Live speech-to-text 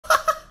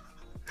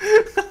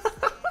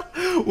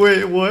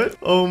Wait, what?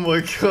 Oh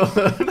my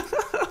god.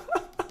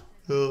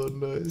 Oh,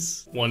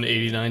 nice.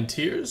 189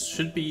 tiers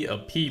should be a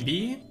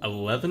PB,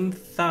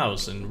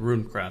 11,000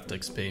 runecraft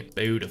XP.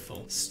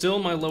 Beautiful. Still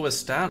my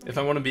lowest stat. If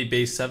I want to be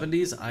base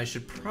 70s, I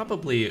should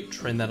probably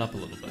train that up a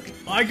little bit.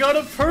 I got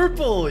a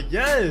purple!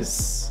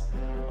 Yes!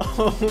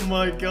 Oh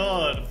my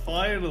god,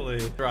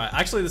 finally. Right,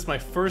 actually this is my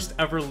first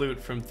ever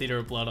loot from Theater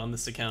of Blood on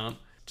this account.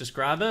 Just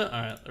grab it.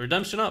 Alright,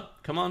 redemption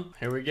up. Come on.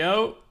 Here we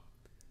go.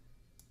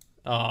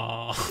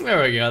 Oh,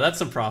 there we go. That's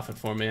some profit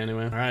for me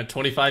anyway. All right,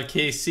 25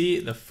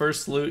 KC, the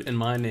first loot in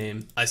my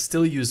name. I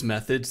still use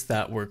methods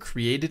that were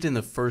created in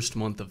the first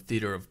month of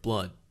Theater of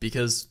Blood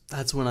because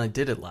that's when I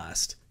did it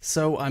last.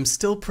 So I'm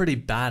still pretty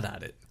bad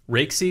at it.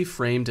 Rakesy,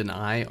 Framed, and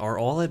I are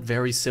all at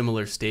very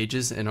similar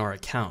stages in our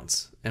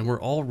accounts, and we're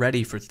all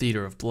ready for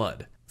Theater of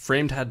Blood.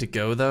 Framed had to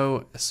go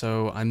though,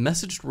 so I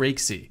messaged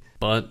Rakesy,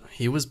 but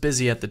he was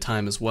busy at the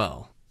time as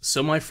well.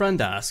 So my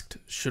friend asked,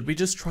 should we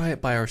just try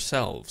it by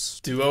ourselves?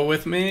 Duo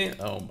with me?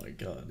 Oh my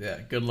god, yeah,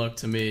 good luck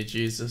to me,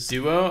 Jesus.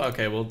 Duo?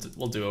 Okay, we'll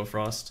duo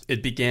Frost.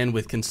 It began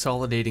with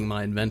consolidating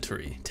my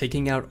inventory,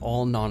 taking out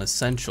all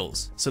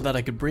non-essentials, so that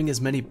I could bring as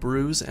many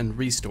brews and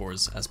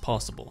restores as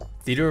possible.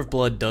 Theater of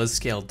Blood does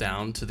scale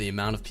down to the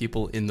amount of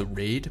people in the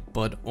raid,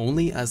 but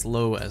only as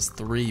low as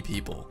 3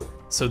 people.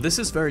 So this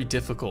is very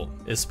difficult,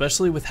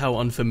 especially with how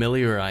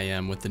unfamiliar I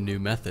am with the new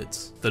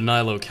methods. The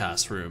Nilo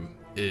cast room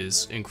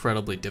is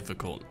incredibly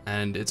difficult,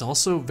 and it's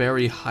also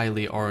very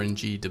highly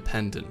RNG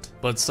dependent,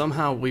 but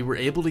somehow we were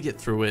able to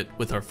get through it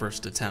with our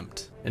first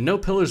attempt. And no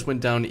pillars went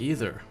down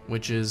either,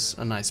 which is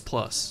a nice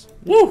plus.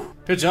 Woo!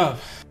 Good job!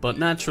 But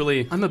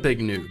naturally, I'm a big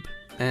noob,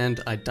 and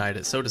I died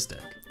at Soda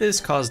Stick.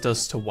 This caused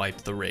us to wipe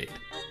the raid.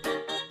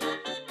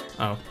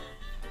 Oh.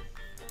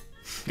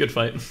 Good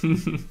fight.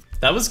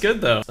 That was good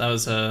though. That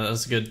was a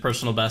good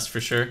personal best for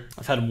sure.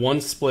 I've had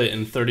 1 split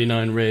in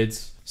 39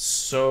 raids.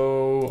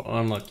 So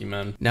unlucky,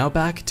 man. Now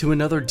back to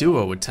another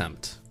duo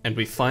attempt, and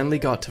we finally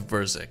got to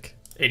Verzik.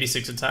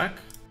 86 attack,